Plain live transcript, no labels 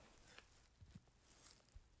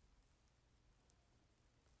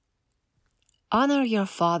Honor your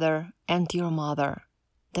father and your mother,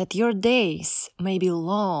 that your days may be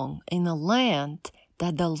long in a land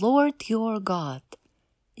that the Lord your God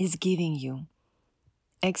is giving you.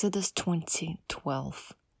 Exodus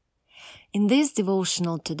 20:12. In this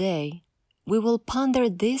devotional today, we will ponder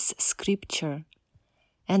this scripture,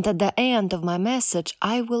 and at the end of my message,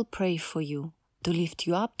 I will pray for you to lift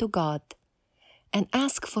you up to God and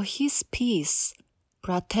ask for His peace,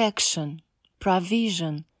 protection,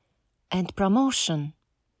 provision, and promotion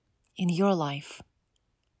in your life.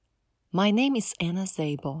 My name is Anna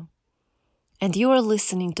Szabo, and you are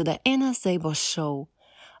listening to the Anna Szabo Show,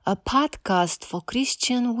 a podcast for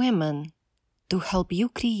Christian women to help you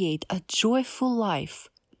create a joyful life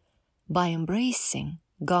by embracing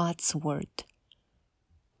God's Word.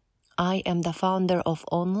 I am the founder of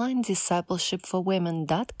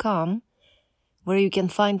OnlineDiscipleshipForWomen.com, where you can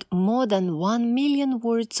find more than 1 million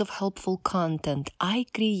words of helpful content I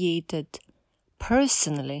created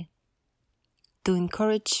personally to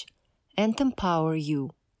encourage and empower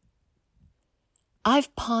you.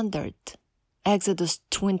 I've pondered Exodus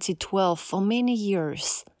 20:12 for many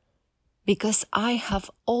years because I have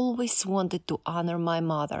always wanted to honor my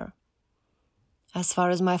mother. As far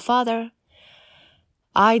as my father,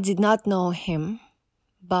 I did not know him,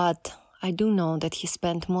 but I do know that he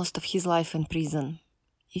spent most of his life in prison.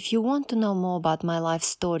 If you want to know more about my life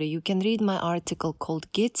story, you can read my article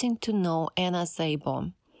called Getting to Know Anna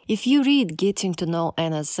Szabo. If you read Getting to Know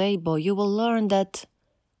Anna Szabo, you will learn that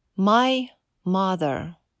my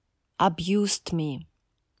mother abused me,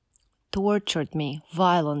 tortured me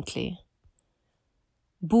violently,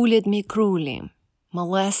 bullied me cruelly,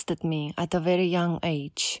 molested me at a very young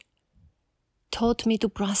age, taught me to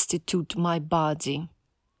prostitute my body,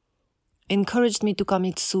 encouraged me to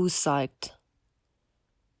commit suicide,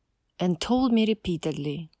 and told me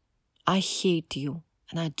repeatedly, "I hate you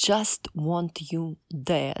and I just want you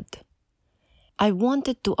dead." I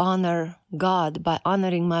wanted to honor God by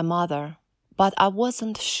honoring my mother, but I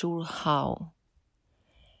wasn't sure how.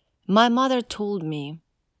 My mother told me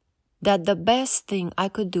that the best thing I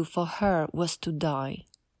could do for her was to die.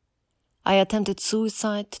 I attempted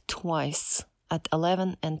suicide twice at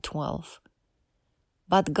 11 and 12.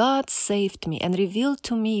 But God saved me and revealed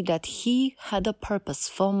to me that He had a purpose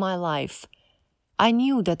for my life. I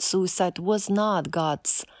knew that suicide was not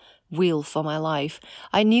God's will for my life.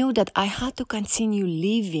 I knew that I had to continue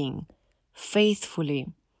living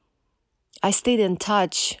faithfully. I stayed in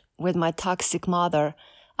touch with my toxic mother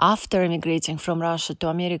after immigrating from Russia to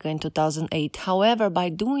America in 2008. However, by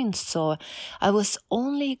doing so, I was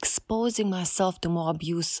only exposing myself to more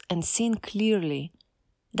abuse and seeing clearly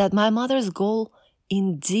that my mother's goal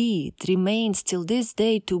indeed remains till this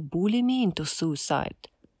day to bully me into suicide,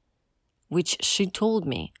 which she told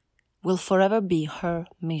me will forever be her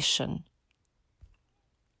mission.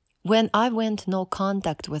 When I went no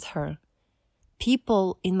contact with her,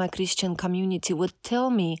 people in my Christian community would tell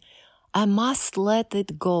me I must let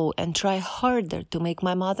it go and try harder to make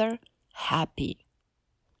my mother happy.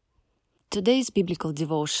 Today's biblical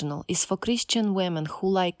devotional is for Christian women who,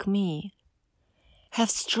 like me, have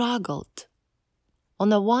struggled, on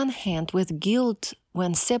the one hand, with guilt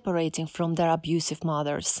when separating from their abusive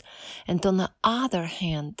mothers, and on the other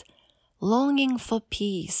hand, longing for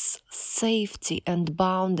peace, safety, and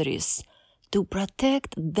boundaries to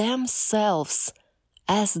protect themselves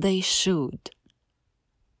as they should.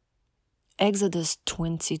 Exodus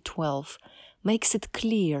 20:12 makes it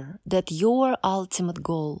clear that your ultimate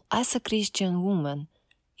goal as a Christian woman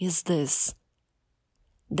is this: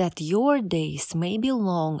 that your days may be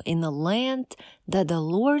long in a land that the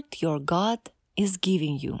Lord your God is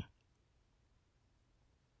giving you.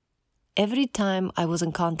 Every time I was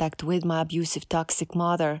in contact with my abusive, toxic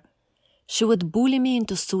mother, she would bully me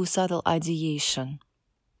into suicidal ideation.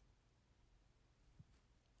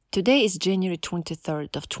 Today is January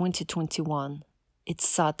 23rd of 2021. It's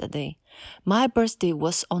Saturday. My birthday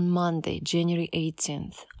was on Monday, January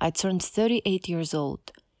 18th. I turned 38 years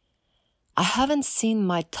old. I haven't seen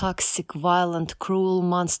my toxic, violent, cruel,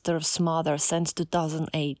 monstrous mother since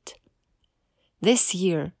 2008. This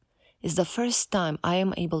year is the first time I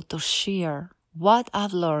am able to share what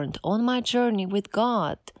I've learned on my journey with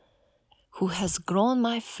God, who has grown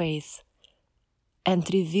my faith and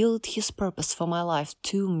revealed His purpose for my life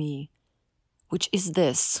to me, which is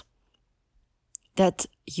this: that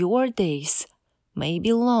your days may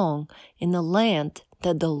be long in the land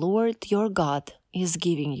that the Lord your God is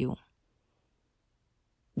giving you.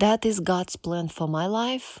 That is God's plan for my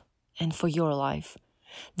life and for your life.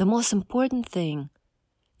 The most important thing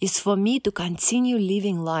is for me to continue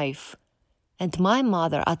living life, and my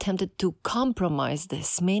mother attempted to compromise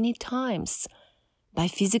this many times by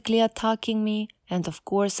physically attacking me and, of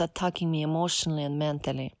course, attacking me emotionally and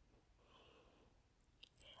mentally.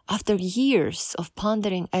 After years of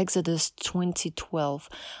pondering Exodus 20:12,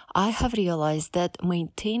 I have realized that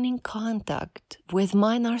maintaining contact with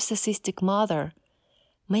my narcissistic mother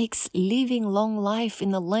makes living long life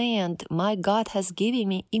in the land my God has given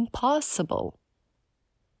me impossible.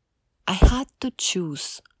 I had to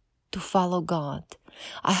choose to follow God.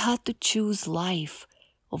 I had to choose life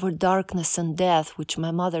over darkness and death which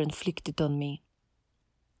my mother inflicted on me.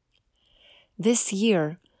 This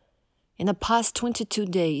year, in the past 22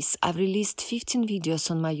 days, I've released 15 videos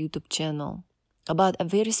on my YouTube channel about a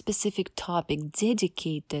very specific topic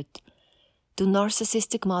dedicated to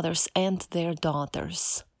narcissistic mothers and their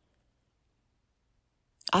daughters.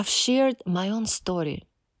 I've shared my own story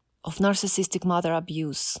of narcissistic mother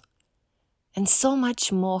abuse and so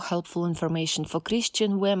much more helpful information for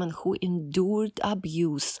Christian women who endured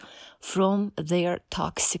abuse from their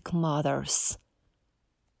toxic mothers.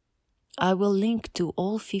 I will link to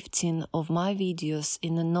all 15 of my videos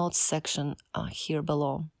in the notes section here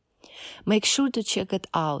below. Make sure to check it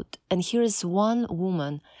out. And here is one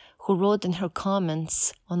woman who wrote in her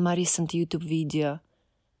comments on my recent YouTube video.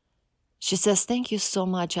 She says, "Thank you so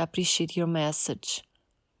much. I appreciate your message.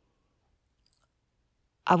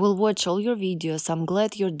 I will watch all your videos. I'm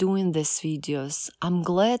glad you're doing these videos. I'm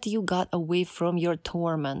glad you got away from your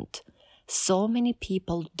torment. So many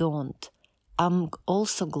people don't. I'm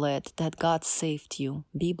also glad that God saved you.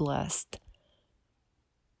 Be blessed."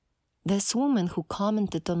 This woman who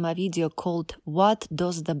commented on my video called "What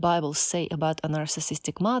Does the Bible Say About a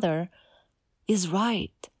Narcissistic Mother?" is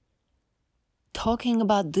right. Talking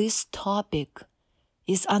about this topic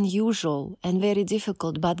is unusual and very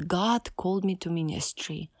difficult, but God called me to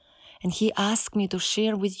ministry, and He asked me to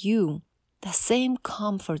share with you the same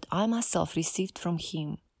comfort I myself received from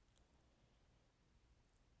Him.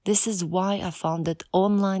 This is why I founded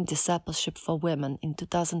Online Discipleship for Women in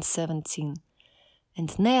 2017,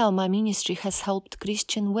 and now my ministry has helped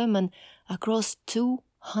Christian women across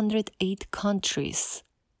 208 countries.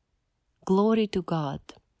 Glory to God.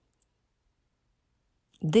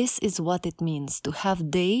 This is what it means to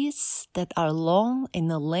have days that are long in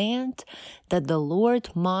the land that the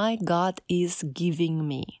Lord my God is giving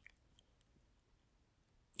me.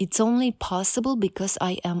 It's only possible because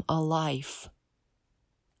I am alive.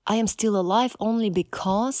 I am still alive only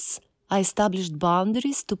because I established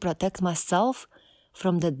boundaries to protect myself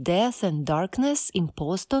from the death and darkness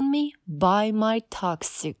imposed on me by my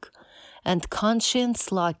toxic and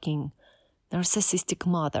conscience-lacking narcissistic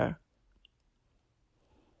mother.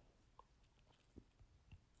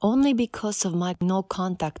 Only because of my no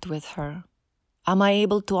contact with her am I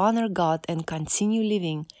able to honor God and continue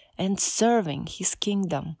living and serving His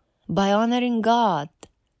kingdom. By honoring God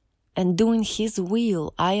and doing His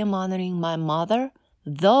will, I am honoring my mother,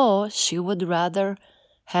 though she would rather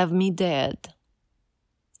have me dead.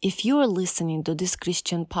 If you are listening to this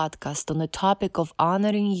Christian podcast on the topic of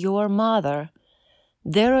honoring your mother,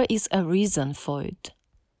 there is a reason for it.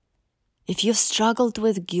 If you've struggled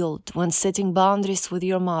with guilt when setting boundaries with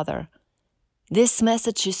your mother, this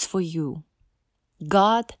message is for you.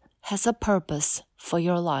 God has a purpose for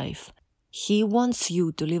your life. He wants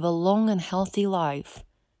you to live a long and healthy life,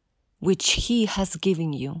 which He has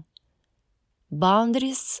given you.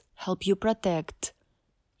 Boundaries help you protect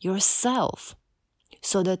yourself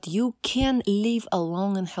so that you can live a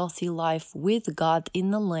long and healthy life with God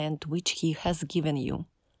in the land which He has given you.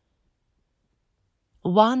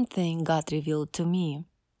 One thing God revealed to me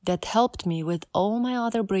that helped me with all my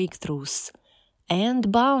other breakthroughs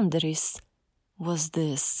and boundaries was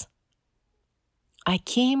this. I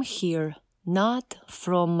came here not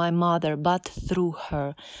from my mother, but through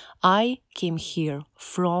her. I came here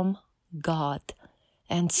from God,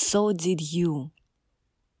 and so did you.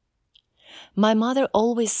 My mother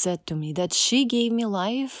always said to me that she gave me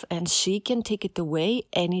life and she can take it away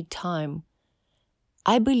anytime.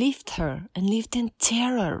 I believed her and lived in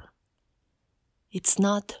terror. It's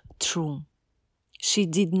not true. She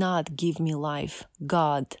did not give me life.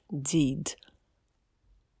 God did.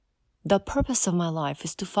 The purpose of my life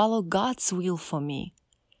is to follow God's will for me,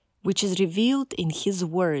 which is revealed in His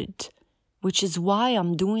Word, which is why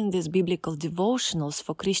I'm doing these biblical devotionals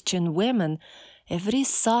for Christian women every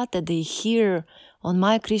Saturday here on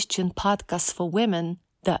my Christian podcast for women,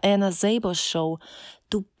 the Anna Zabel Show,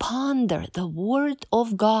 to ponder the Word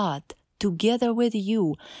of God together with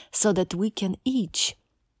you so that we can each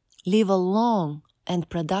live a long and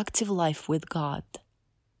productive life with God.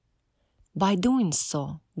 By doing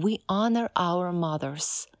so, we honor our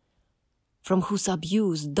mothers. from whose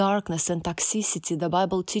abuse, darkness, and toxicity the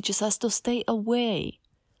Bible teaches us to stay away.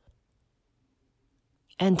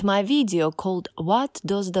 And my video called What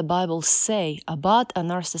Does the Bible Say About a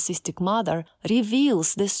Narcissistic Mother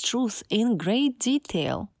reveals this truth in great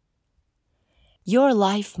detail. Your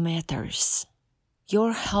life matters.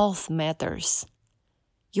 Your health matters.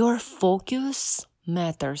 Your focus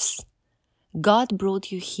matters. God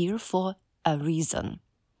brought you here for a reason.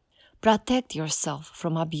 Protect yourself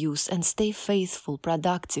from abuse and stay faithful,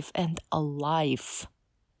 productive, and alive.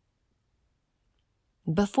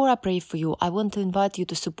 Before I pray for you, I want to invite you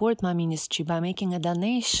to support my ministry by making a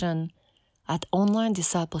donation at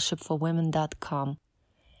onlinediscipleshipforwomen.com.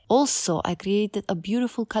 Also, I created a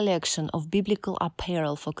beautiful collection of biblical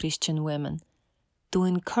apparel for Christian women to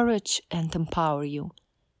encourage and empower you.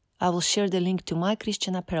 I will share the link to my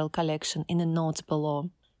Christian apparel collection in the notes below.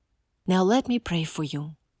 Now let me pray for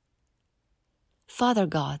you. Father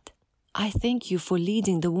God, I thank you for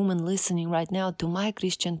leading the woman listening right now to my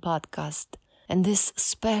Christian podcast and this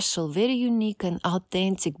special, very unique and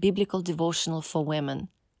authentic biblical devotional for women.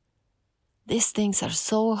 These things are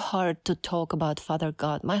so hard to talk about, Father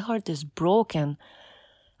God. My heart is broken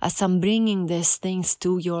as I'm bringing these things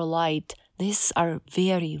to your light. These are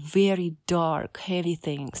very, very dark, heavy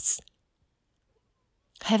things.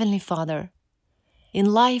 Heavenly Father, in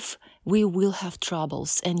life we will have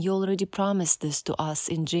troubles, and you already promised this to us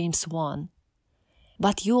in James 1.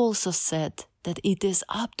 But you also said that it is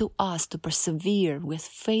up to us to persevere with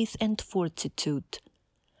faith and fortitude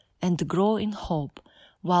and grow in hope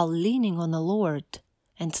while leaning on the Lord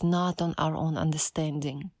and not on our own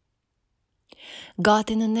understanding.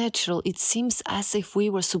 God, in the natural, it seems as if we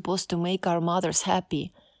were supposed to make our mothers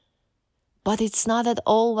happy. But it's not at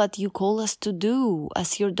all what you call us to do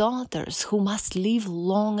as your daughters, who must live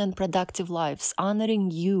long and productive lives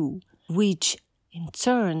honoring you, which in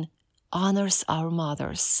turn honors our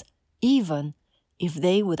mothers, even if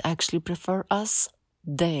they would actually prefer us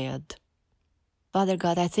dead. Father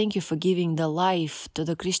God, I thank you for giving the life to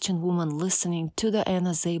the Christian woman listening to the Anna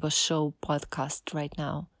Zeba Show podcast right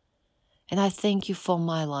now. And I thank you for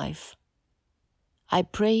my life. I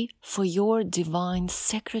pray for your divine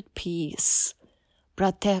sacred peace,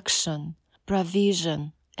 protection,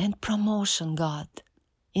 provision, and promotion, God,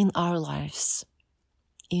 in our lives.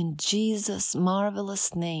 In Jesus'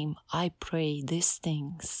 marvelous name, I pray these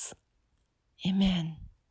things. Amen.